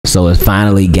So it's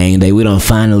finally game day. We done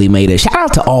finally made it. Shout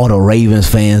out to all the Ravens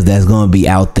fans that's going to be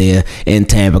out there in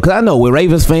Tampa. Because I know with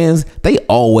Ravens fans, they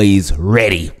always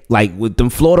ready. Like with them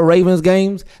Florida Ravens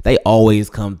games, they always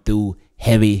come through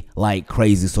heavy like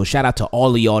crazy. So shout out to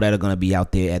all of y'all that are going to be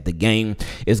out there at the game.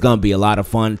 It's going to be a lot of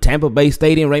fun. Tampa Bay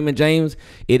Stadium, Raymond James,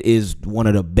 it is one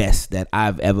of the best that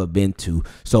I've ever been to.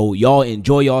 So y'all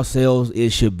enjoy yourselves.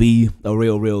 It should be a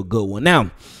real good one.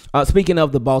 Now, speaking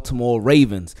of the Baltimore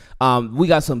Ravens, we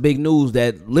got some big news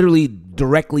that literally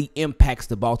directly impacts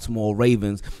the Baltimore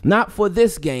Ravens, not for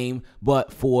this game,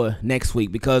 but for next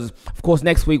week. Because, of course,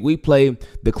 next week we play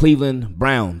the Cleveland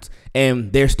Browns,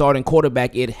 and their starting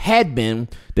quarterback, it had been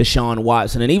Deshaun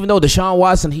Watson. And even though Deshaun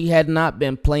Watson, he had not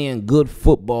been playing good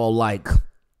football like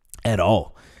at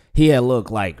all. He had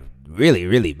looked like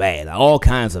really bad, all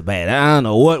kinds of bad. I don't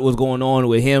know what was going on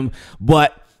with him,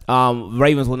 but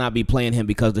Ravens will not be playing him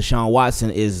because Deshaun Watson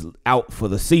is out for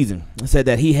the season. It said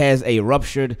that he has a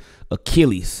ruptured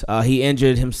Achilles. He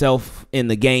injured himself in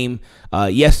the game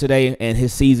yesterday, and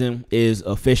his season is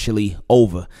officially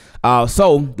over.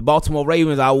 So the Baltimore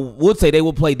Ravens, I would say they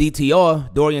will play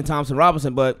DTR, Dorian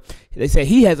Thompson-Robinson, but they say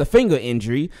he has a finger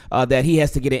injury that he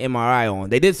has to get an MRI on.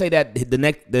 They did say that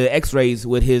the X-rays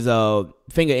with his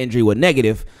finger injury were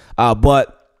negative,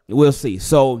 but we'll see.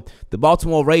 So the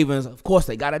Baltimore Ravens, of course,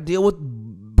 they got to deal with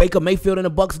Baker Mayfield and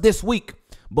the Bucs this week.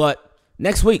 But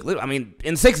next week, I mean,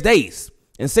 in 6 days,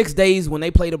 when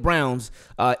they play the Browns,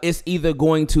 it's either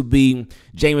going to be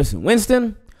Jameis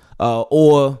Winston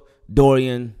or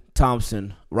Dorian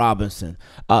Thompson-Robinson.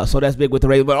 So that's big with the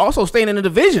Ravens. But also staying in the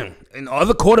division, in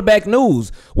other quarterback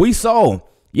news, we saw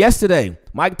yesterday,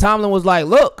 Mike Tomlin was like,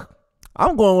 look,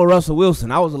 I'm going with Russell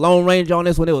Wilson. I was a Lone Ranger on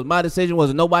this one. It was my decision.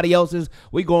 Wasn't nobody else's.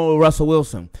 We going with Russell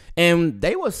Wilson. And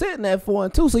they were sitting at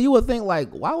 4-2. So you would think, like,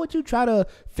 why would you try to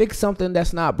fix something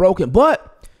that's not broken?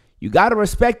 But you got to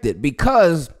respect it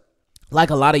because,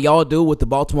 like a lot of y'all do with the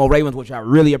Baltimore Ravens, which I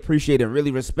really appreciate and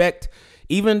really respect,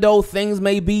 even though things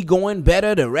may be going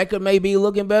better, the record may be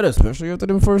looking better, especially after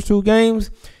them first 2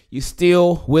 games, you're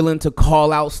still willing to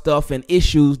call out stuff and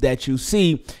issues that you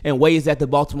see in ways that the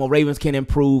Baltimore Ravens can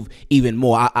improve even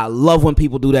more. I love when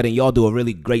people do that, and y'all do a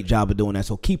really great job of doing that,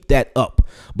 so keep that up.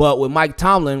 But with Mike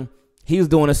Tomlin, he was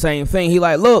doing the same thing. He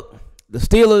like, look, the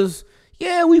Steelers,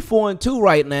 yeah, we 4-2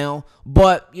 right now,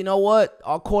 but you know what?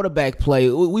 Our quarterback play,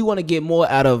 we want to get more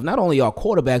out of not only our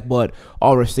quarterback, but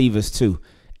our receivers too.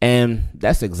 And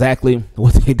that's exactly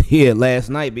what they did last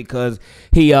night because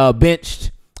he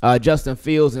benched Justin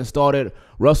Fields and started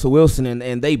Russell Wilson,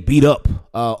 and they beat up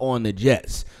on the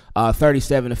Jets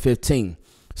 37-15.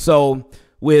 So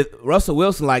with Russell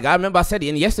Wilson, like I remember I said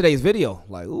in yesterday's video,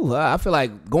 like, ooh, I feel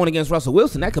like going against Russell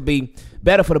Wilson, that could be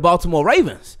better for the Baltimore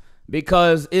Ravens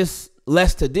because it's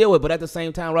less to deal with. But at the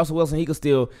same time, Russell Wilson, he could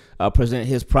still present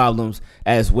his problems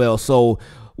as well. So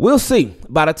we'll see.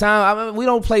 By the time, we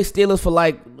don't play Steelers for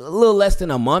like a little less than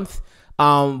a month.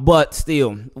 But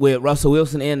still, with Russell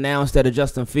Wilson in now instead of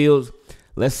Justin Fields,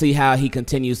 let's see how he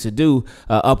continues to do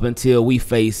up until we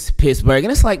face Pittsburgh.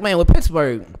 And it's like, man, with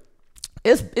Pittsburgh,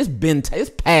 it's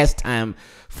past time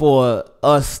for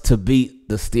us to beat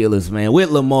the Steelers, man. With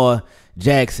Lamar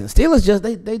Jackson,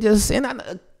 Steelers they just, and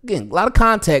again, a lot of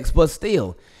context, but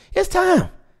still, it's time.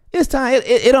 It's time.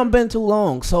 It done been too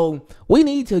long. So we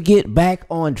need to get back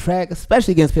on track,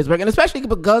 especially against Pittsburgh, and especially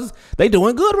because they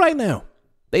doing good right now.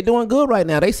 They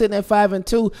sitting at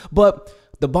 5-2, but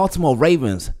the Baltimore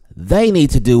Ravens, they need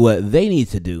to do what they need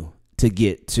to do to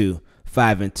get to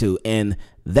 5-2, and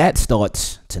that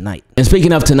starts tonight. And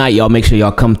speaking of tonight, y'all make sure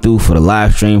y'all come through for the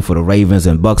live stream for the Ravens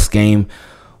and Bucs game.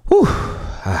 Whew,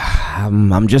 I'm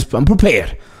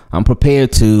prepared. I'm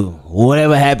prepared to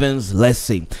whatever happens. Let's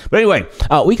see. But anyway,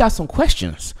 we got some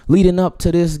questions leading up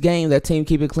to this game that Team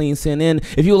Keep It Clean sent in.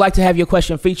 If you would like to have your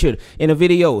question featured in a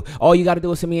video, all you got to do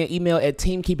is send me an email at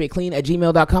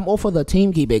teamkeepitclean@gmail.com, or for the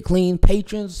Team Keep It Clean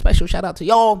patrons, special shout out to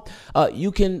y'all.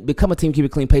 You can become a Team Keep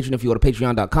It Clean patron if you go to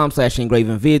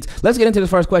patreon.com/Ingravenvids. Let's get into the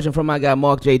first question from my guy,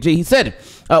 Marc JG. He said,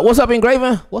 what's up,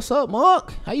 Ingraven? What's up,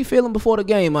 Marc? How you feeling before the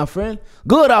game, my friend?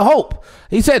 Good, I hope.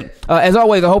 He said, as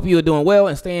always, I hope you are doing well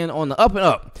and staying on the up and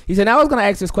up. He said, now I was going to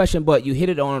ask this question, but you hit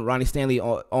it on Ronnie Stanley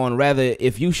on rather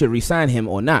if you should resign him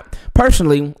or not.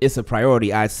 Personally, it's a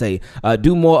priority, I'd say.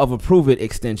 Do more of a prove-it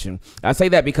extension. I say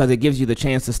that because it gives you the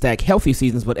chance to stack healthy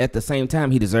seasons, but at the same time,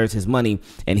 he deserves his money,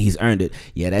 and he's earned it.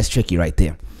 Yeah, that's tricky right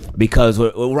there. Because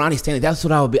with Ronnie Stanley, that's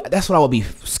what I would be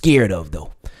scared of,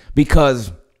 though.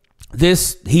 Because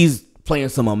he's playing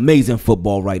some amazing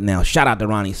football right now. Shout out to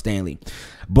Ronnie Stanley.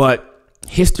 But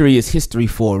history is history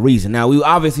for a reason. Now, we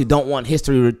obviously don't want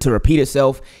history to repeat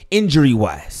itself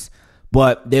injury-wise.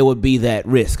 But there would be that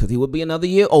risk because he would be another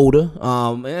year older.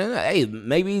 And hey,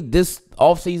 maybe this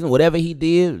offseason, whatever he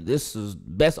did, this is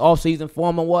best offseason for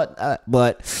him or what.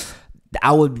 But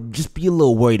I would just be a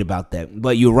little worried about that.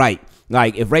 But you're right.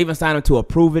 Like if Ravens sign him to a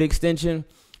prove-it extension,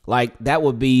 like that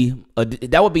would be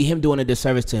him doing a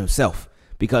disservice to himself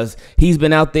because he's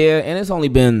been out there and it's only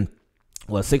been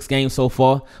 6 games so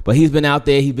far, but he's been out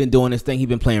there. He's been doing his thing. He's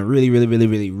been playing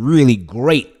really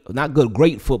great, not good,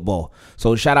 great football.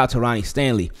 So shout out to Ronnie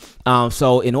Stanley.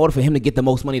 So in order for him to get the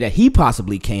most money that he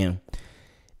possibly can,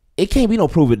 it can't be no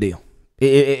prove-it deal.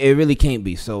 It really can't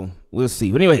be. So we'll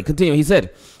see. But anyway, continue. He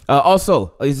said,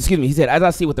 he said, as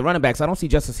I see with the running backs, I don't see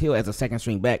Justice Hill as a second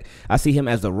string back. I see him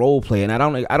as the role player, and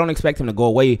I don't expect him to go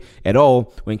away at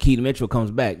all when Keaton Mitchell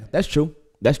comes back. That's true.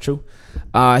 That's true.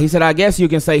 He said, I guess you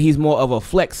can say he's more of a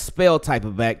flex spell type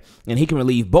of back, and he can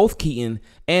relieve both Keaton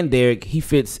and Derek. He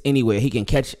fits anywhere. He can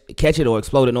catch it or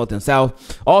explode it north and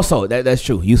south. Also, that's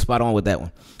true. You spot on with that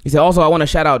one. He said, also, I want to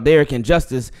shout out Derek and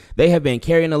Justice. They have been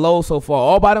carrying the load so far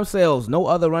all by themselves. No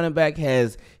other running back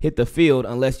has hit the field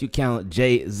unless you count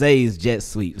Zay's jet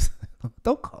sweeps.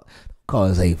 Don't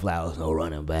call Zay Flowers no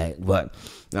running back. But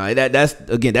that's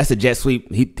a jet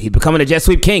sweep. He's becoming a jet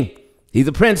sweep king. He's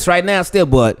a prince right now still,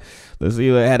 but let's see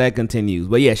how that continues.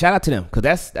 But yeah, shout out to them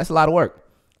because that's a lot of work.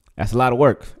 That's a lot of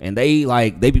work, and they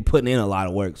be putting in a lot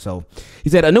of work. So he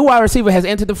said a new wide receiver has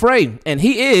entered the fray, and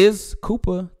he is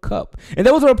Cooper Kupp. And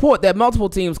there was a report that multiple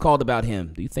teams called about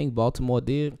him. Do you think Baltimore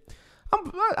did?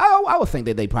 I would think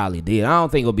that they probably did. I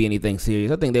don't think it'll be anything serious.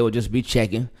 I think they would just be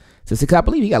checking. Since I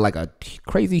believe he got like a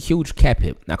crazy huge cap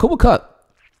hit. Now Cooper Kupp,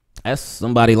 that's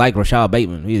somebody like Rashad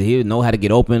Bateman. He know how to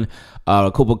get open.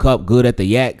 Cooper Kupp, good at the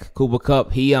yak. Cooper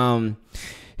Kupp, he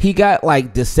got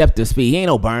like deceptive speed. He ain't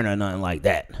no burner or nothing like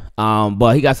that.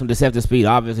 But he got some deceptive speed.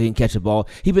 Obviously, he can catch the ball.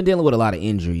 He's been dealing with a lot of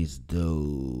injuries,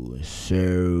 though. So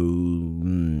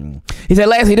he said,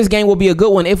 lastly, this game will be a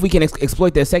good one if we can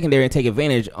exploit their secondary and take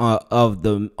advantage on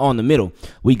the middle.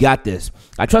 We got this.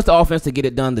 I trust the offense to get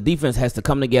it done. The defense has to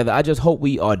come together. I just hope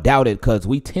we are doubted because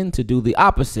we tend to do the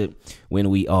opposite when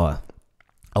we are.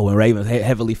 Oh, when Ravens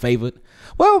heavily favored.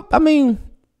 Well, I mean,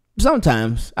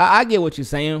 sometimes I get what you're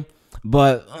saying,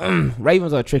 but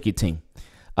Ravens are a tricky team.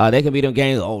 They can beat them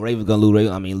games. Oh, Ravens gonna lose.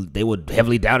 I mean, they were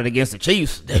heavily doubted against the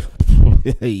Chiefs.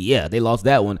 Yeah, they lost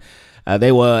that one.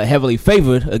 They were heavily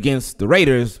favored against the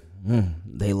Raiders.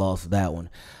 They lost that one.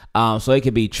 So it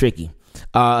could be tricky.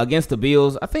 Against the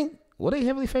Bills, I think, were they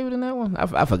heavily favored in that one?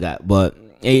 I forgot. But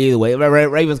either way,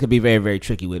 Ravens could be very, very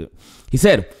tricky with it. He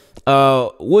said,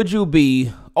 would you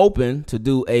be open to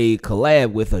do a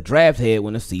collab with a draft head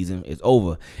when the season is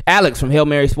over? Alex from Hail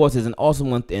Mary Sports is an awesome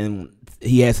one, and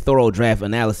he has thorough draft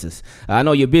analysis. I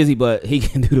know you're busy, but he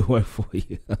can do the work for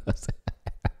you.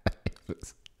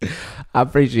 I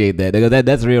appreciate that.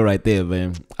 That's real right there,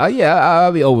 man. Yeah,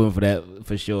 I'll be open for that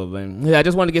for sure, man. Yeah, I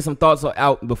just wanted to get some thoughts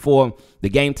out before the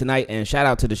game tonight, and shout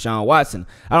out to Deshaun Watson.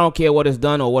 I don't care what is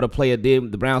done or what a player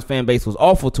did. The Browns fan base was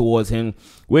awful towards him,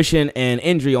 wishing an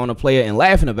injury on a player and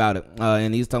laughing about it.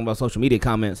 And he's talking about social media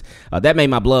comments. That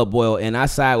made my blood boil, and I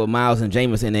side with Miles and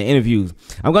Jameis in their interviews.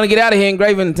 I'm going to get out of here,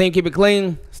 Ingraven. Team, keep it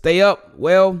clean. Stay up,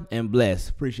 well, and blessed.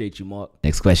 Appreciate you, Mark.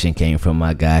 Next question came from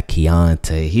my guy,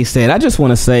 Keyonte. He said, I just want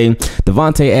to say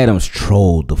Davante Adams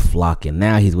trolled the flock, and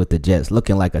now he's with the Jets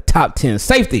looking like a top 10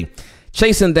 safety,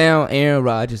 chasing down Aaron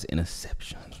Rodgers'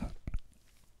 interceptions.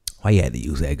 Why you had to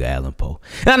use Edgar Allan Poe?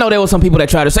 And I know there were some people that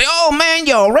tried to say, oh, man,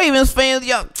 y'all Ravens fans,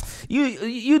 y'all,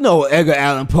 you know Edgar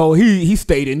Allan Poe. He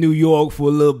stayed in New York for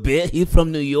a little bit. He's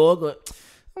from New York.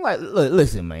 I'm like, look,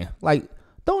 listen, man. Like,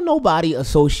 don't nobody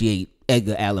associate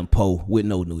Edgar Allan Poe with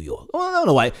no New York. Well, I don't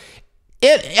know why.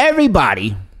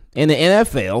 Everybody in the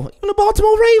NFL, even the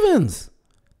Baltimore Ravens,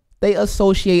 they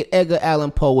associate Edgar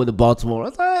Allan Poe with the Baltimore.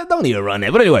 Don't even run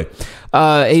that. But anyway,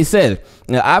 he said,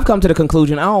 I've come to the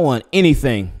conclusion I don't want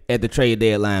anything at the trade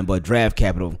deadline but draft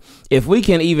capital. If we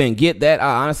can even get that,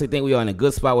 I honestly think we are in a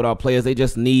good spot with our players. They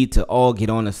just need to all get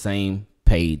on the same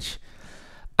page.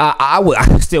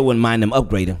 I still wouldn't mind them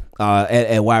upgrading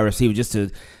at wide receiver just to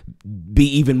be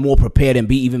even more prepared and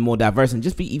be even more diverse and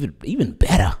just be even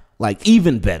better. Like,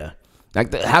 even better.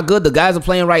 Like, how good the guys are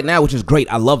playing right now, which is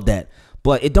great. I love that.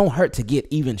 But it don't hurt to get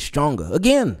even stronger.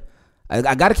 Again,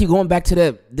 I got to keep going back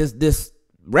to this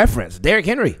reference. Derrick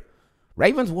Henry.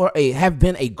 Ravens have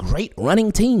been a great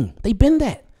running team. They've been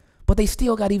that. But they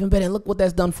still got even better. And look what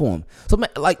that's done for them. So,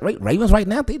 like, Ravens right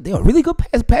now, they're a really good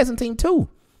passing team, too.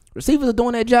 Receivers are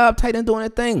doing their job, tight end doing their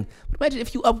thing. But imagine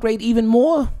if you upgrade even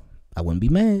more. I wouldn't be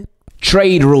mad.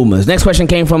 Trade rumors. Next question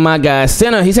came from my guy,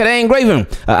 Synner. He said, hey, Ingraven,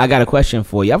 I got a question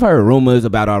for you. I've heard rumors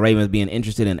about our Ravens being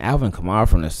interested in Alvin Kamara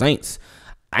from the Saints.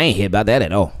 I ain't hear about that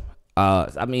at all.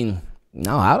 I mean,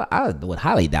 no, I would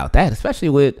highly doubt that, especially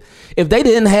with if they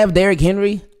didn't have Derrick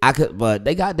Henry, I could, but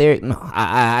they got Derrick. No,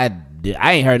 I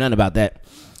ain't heard nothing about that.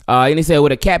 And he said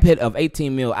with a cap hit of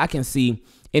 18 mil, I can see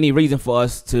any reason for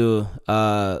us to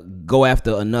go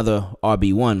after another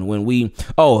RB1 when we.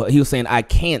 Oh, he was saying I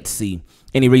can't see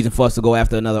any reason for us to go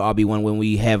after another RB1 when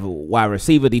we have a wide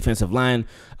receiver, defensive line,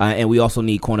 and we also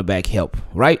need cornerback help,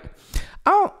 right?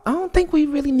 I don't think we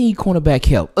really need cornerback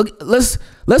help. Okay, let's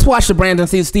watch the Brandon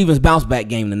Stevens bounce back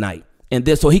game tonight, and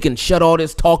this so he can shut all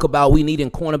this talk about we needing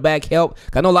cornerback help.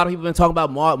 I know a lot of people have been talking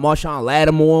about Marshawn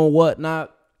Lattimore and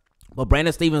whatnot, but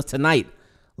Brandon Stevens tonight,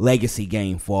 legacy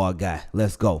game for our guy.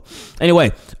 Let's go.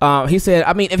 Anyway, he said,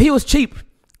 I mean, if he was cheap,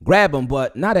 grab him,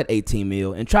 but not at 18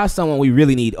 mil, and try someone we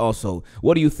really need also.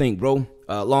 What do you think, bro?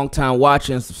 Long time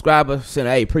watching subscriber. Saying,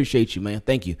 hey, appreciate you, man.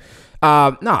 Thank you.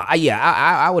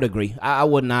 I would agree. I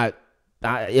would not.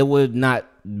 It would not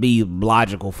be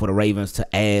logical for the Ravens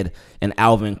to add an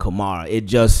Alvin Kamara. It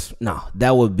just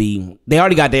that would be. They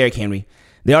already got Derrick Henry.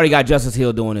 They already got Justice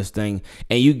Hill doing this thing,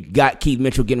 and you got Keith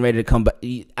Mitchell getting ready to come back.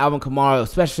 Alvin Kamara,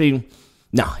 especially.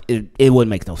 No, it wouldn't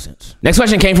make no sense. Next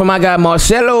question came from my guy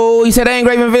Marcelo. He said, hey,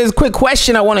 Ingravenvids, quick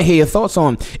question I want to hear your thoughts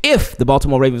on if the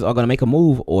Baltimore Ravens are going to make a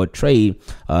move or trade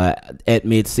at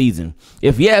mid-season.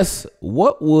 If yes,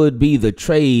 what would be the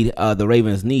trade the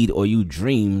Ravens need or you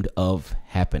dreamed of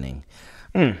happening?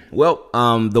 Well,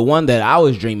 the one that I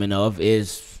was dreaming of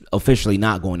is officially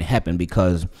not going to happen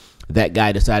because that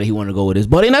guy decided he wanted to go with his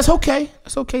buddy, and that's okay.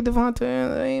 That's okay,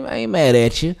 Devontae. I ain't mad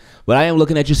at you. But I am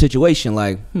looking at your situation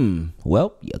like,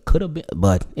 well, you could have been.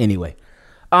 But anyway.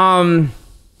 Dream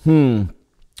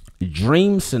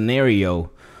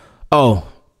scenario. Oh,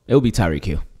 it would be Tyreek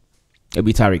Hill. It would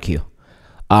be Tyreek Hill.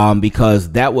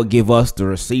 Because that would give us the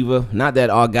receiver. Not that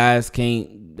our guys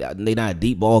can't, they're not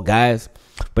deep ball guys,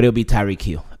 but it'll be Tyreek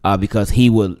Hill. Because he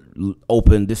would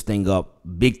open this thing up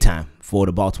big time for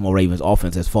the Baltimore Ravens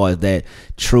offense as far as that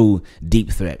true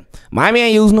deep threat. Miami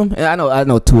ain't using them. And I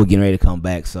know Tua getting ready to come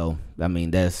back. So, I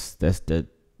mean, that's the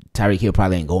Tyreek Hill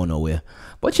probably ain't going nowhere.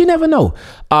 But you never know.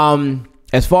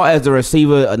 As far as the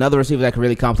receiver, another receiver that can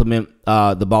really complement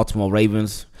the Baltimore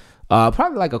Ravens,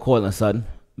 probably like a Cortland Sutton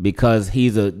because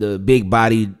he's the big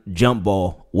body jump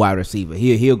ball wide receiver.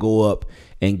 He'll go up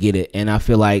and get it. And I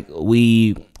feel like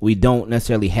we don't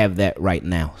necessarily have that right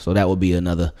now. So that would be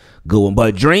another good one.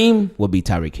 But dream would be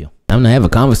Tyreek Hill. I'm going to have a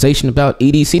conversation about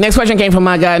EDC. Next question came from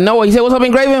my guy, Noah. He said, what's up,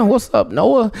 Ingraven? What's up,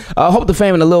 Noah? Hope the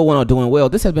fam and the little one are doing well.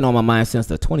 This has been on my mind since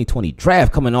the 2020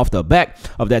 draft, coming off the back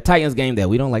of that Titans game that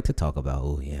we don't like to talk about.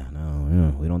 Oh, yeah,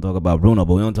 no, we don't talk about Bruno,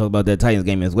 but we don't talk about that Titans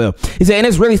game as well. He said, and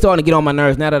it's really starting to get on my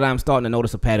nerves now that I'm starting to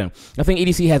notice a pattern. I think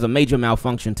EDC has a major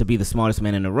malfunction to be the smartest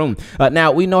man in the room.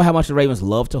 Now, we know how much the Ravens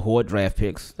love to hoard draft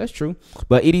picks. That's true.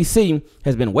 But EDC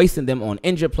has been wasting them on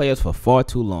injured players for far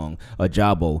too long.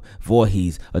 Ajabo,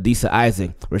 Voorhees, Adisa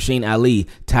Isaac, Rasheen Ali,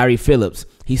 Tyree Phillips.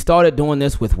 He started doing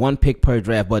this with 1 pick per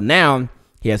draft, but now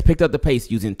he has picked up the pace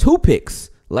using 2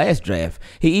 picks last draft.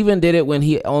 He even did it when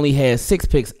he only had 6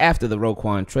 picks after the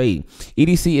Roquan trade.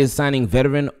 EDC is signing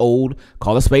veteran, old,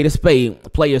 call a spade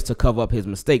players to cover up his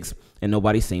mistakes, and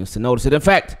nobody seems to notice it. In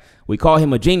fact, we call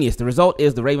him a genius. The result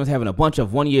is the Ravens having a bunch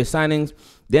of one-year signings,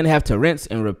 then have to rinse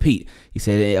and repeat. He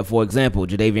said, for example,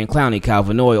 Jadeveon Clowney, Kyle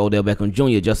Vanoy, Odell Beckham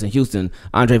Jr., Justin Houston,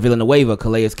 Andre Villanueva,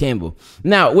 Calais Campbell.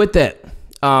 Now, with that,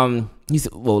 he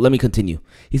said, well, let me continue.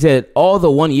 He said, all the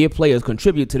one-year players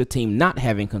contribute to the team not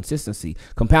having consistency,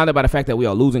 compounded by the fact that we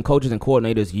are losing coaches and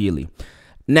coordinators yearly.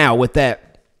 Now, with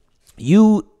that,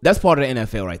 that's part of the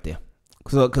NFL right there.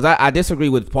 Because I disagree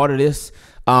with part of this.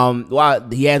 While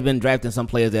he has been drafting some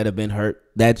players that have been hurt,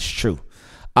 that's true.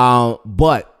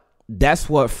 But that's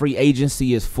what free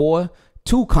agency is for,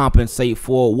 to compensate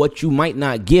for what you might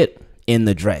not get in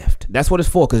the draft. That's what it's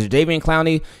for, because Jadeveon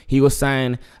Clowney, he was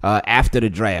signed after the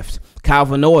draft. Kyle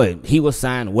Vanoy, he was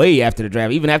signed way after the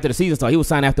draft. Even after the season started, he was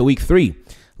signed after week 3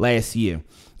 last year.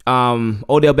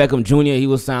 Odell Beckham Jr., he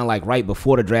was signed like right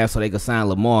before the draft so they could sign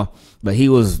Lamar, but he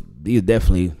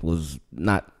definitely was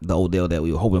not the Odell that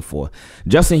we were hoping for.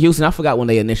 Justin Houston, I forgot when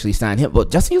they initially signed him,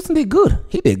 but Justin Houston did good.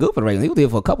 He did good for the Ravens. He was there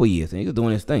for a couple of years, and he was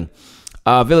doing his thing.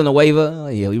 Villanueva,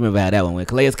 yeah, we remember how that one went.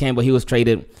 Calais Campbell, he was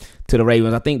traded to the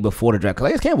Ravens, I think, before the draft.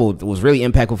 Calais Campbell was really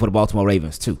impactful for the Baltimore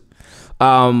Ravens, too.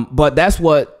 But that's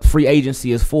what free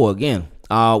agency is for. Again,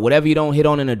 whatever you don't hit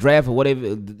on in the draft or whatever,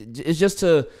 it's just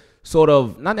to sort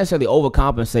of not necessarily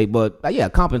overcompensate, but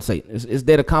compensate. It's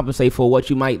there to compensate for what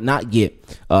you might not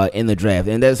get in the draft,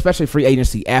 and that's especially free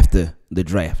agency after the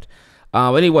draft.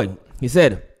 Anyway, he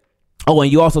said,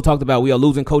 and you also talked about we are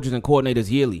losing coaches and coordinators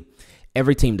yearly.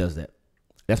 Every team does that.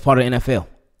 That's part of the NFL.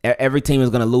 Every team is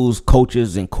going to lose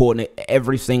coaches and coordinate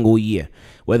every single year.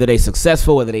 Whether they're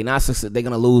successful, whether they're not successful, they're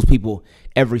going to lose people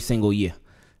every single year.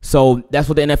 So that's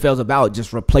what the NFL is about,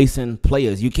 just replacing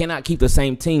players. You cannot keep the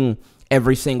same team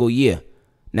every single year.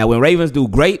 Now, when Ravens do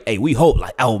great, hey, we hope,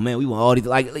 like, oh, man, we want all these.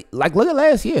 Like look at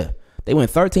last year. They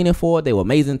went 13-4. They were an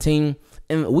amazing team.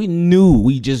 And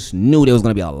we just knew there was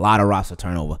going to be a lot of roster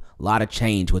turnover, a lot of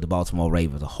change with the Baltimore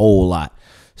Ravens, a whole lot.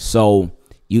 So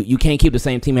you can't keep the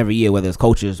same team every year, whether it's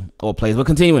coaches or players. But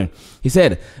continuing, he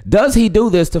said, does he do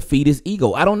this to feed his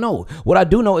ego? I don't know. What I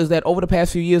do know is that over the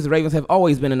past few years, the Ravens have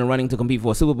always been in the running to compete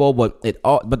for a Super Bowl, but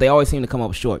they always seem to come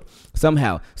up short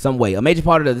somehow, some way. A major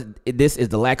part of this is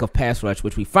the lack of pass rush,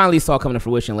 which we finally saw coming to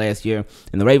fruition last year,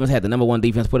 and the Ravens had the #1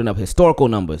 defense putting up historical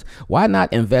numbers. Why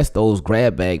not invest those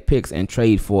grab bag picks and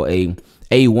trade for a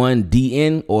A1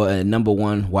 DN or a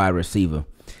 #1 wide receiver?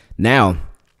 Now,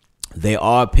 there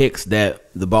are picks that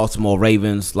the Baltimore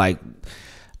Ravens, like,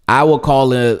 I would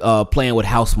call it playing with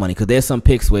house money, because there's some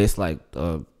picks where it's like,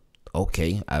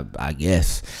 okay, I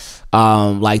guess.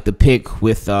 Like the pick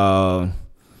with Rasheen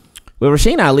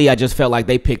Ali, I just felt like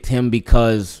they picked him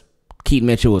because Keaton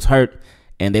Mitchell was hurt,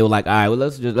 and they were like, all right, well,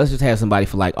 let's just have somebody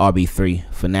for like RB3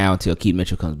 for now until Keaton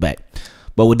Mitchell comes back.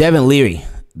 But with Devin Leary,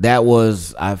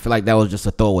 I feel like that was just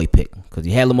a throwaway pick, because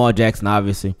you had Lamar Jackson,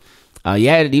 obviously.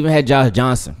 Even had Josh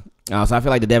Johnson. So I feel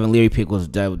like the Devin Leary pick was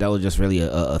just really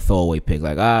a throwaway pick.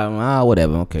 Like,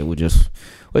 whatever. Okay, we'll just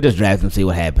draft him, see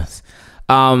what happens.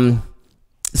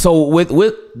 So with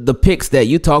the picks that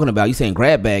you're talking about, you saying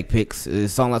grab bag picks. It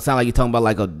sound like you're talking about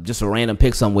like just a random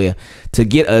pick somewhere to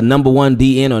get a #1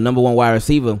 DN or #1 wide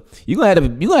receiver. You gonna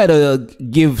have to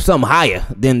give something higher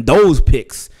than those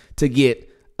picks to get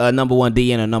a #1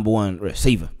 DN or #1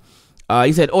 receiver.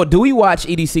 He said, or do we watch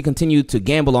EDC continue to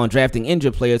gamble on drafting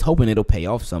injured players, hoping it'll pay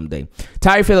off someday?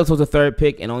 Tyree Phillips was a 3rd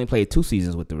pick and only played 2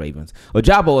 seasons with the Ravens.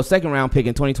 Ojabo, a 2nd-round pick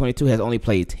in 2022, has only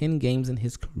played 10 games in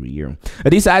his career.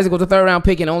 Adisa Isaac was a 3rd-round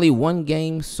pick and only 1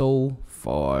 game so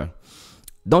far.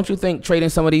 Don't you think trading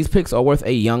some of these picks are worth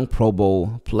a young Pro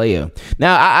Bowl player?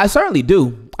 Now, I certainly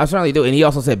do. And he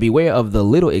also said, beware of the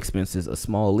little expenses. A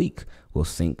small leak will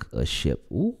sink a ship.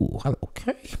 Ooh,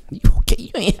 okay.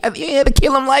 You ain't had to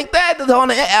kill him like that on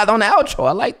the outro.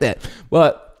 I like that.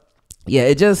 But yeah,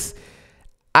 it just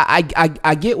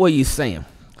I get what you're saying,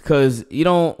 because you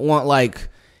don't want, like,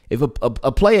 if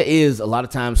a player is a lot of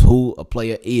times who a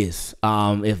player is.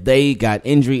 If they got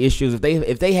injury issues,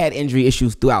 if they had injury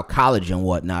issues throughout college and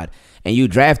whatnot, and you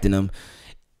drafting them,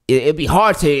 it'd be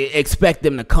hard to expect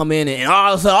them to come in and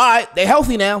all right, they're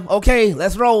healthy now. Okay,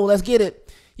 let's roll, let's get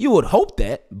it. You would hope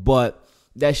that, but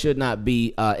that should not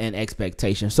be an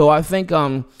expectation. So I think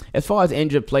as far as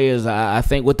injured players, I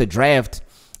think with the draft,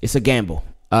 it's a gamble.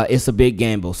 It's a big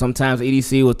gamble. Sometimes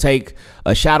EDC will take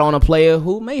a shot on a player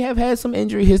who may have had some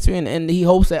injury history, and he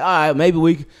hopes that, all right, maybe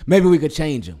we could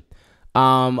change him.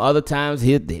 Other times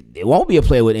it won't be a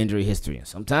player with injury history.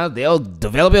 Sometimes they'll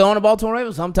develop it on the Baltimore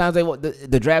Ravens. Sometimes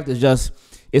the draft is just,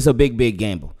 it's a big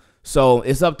gamble. So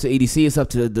it's up to EDC, it's up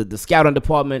to the scouting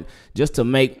department just to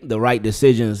make the right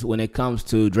decisions when it comes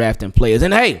to drafting players.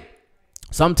 And hey,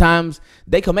 sometimes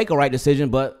they can make a right decision,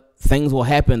 but things will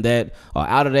happen that are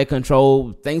out of their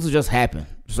control. Things will just happen.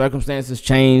 Circumstances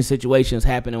change, situations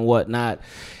happen and whatnot.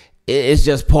 It's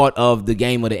just part of the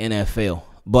game of the NFL.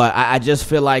 But I just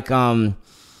feel like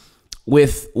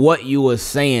with what you were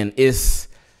saying, and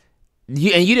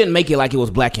you didn't make it like it was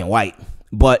black and white,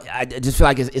 but I just feel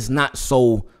like it's not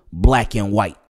so black and white.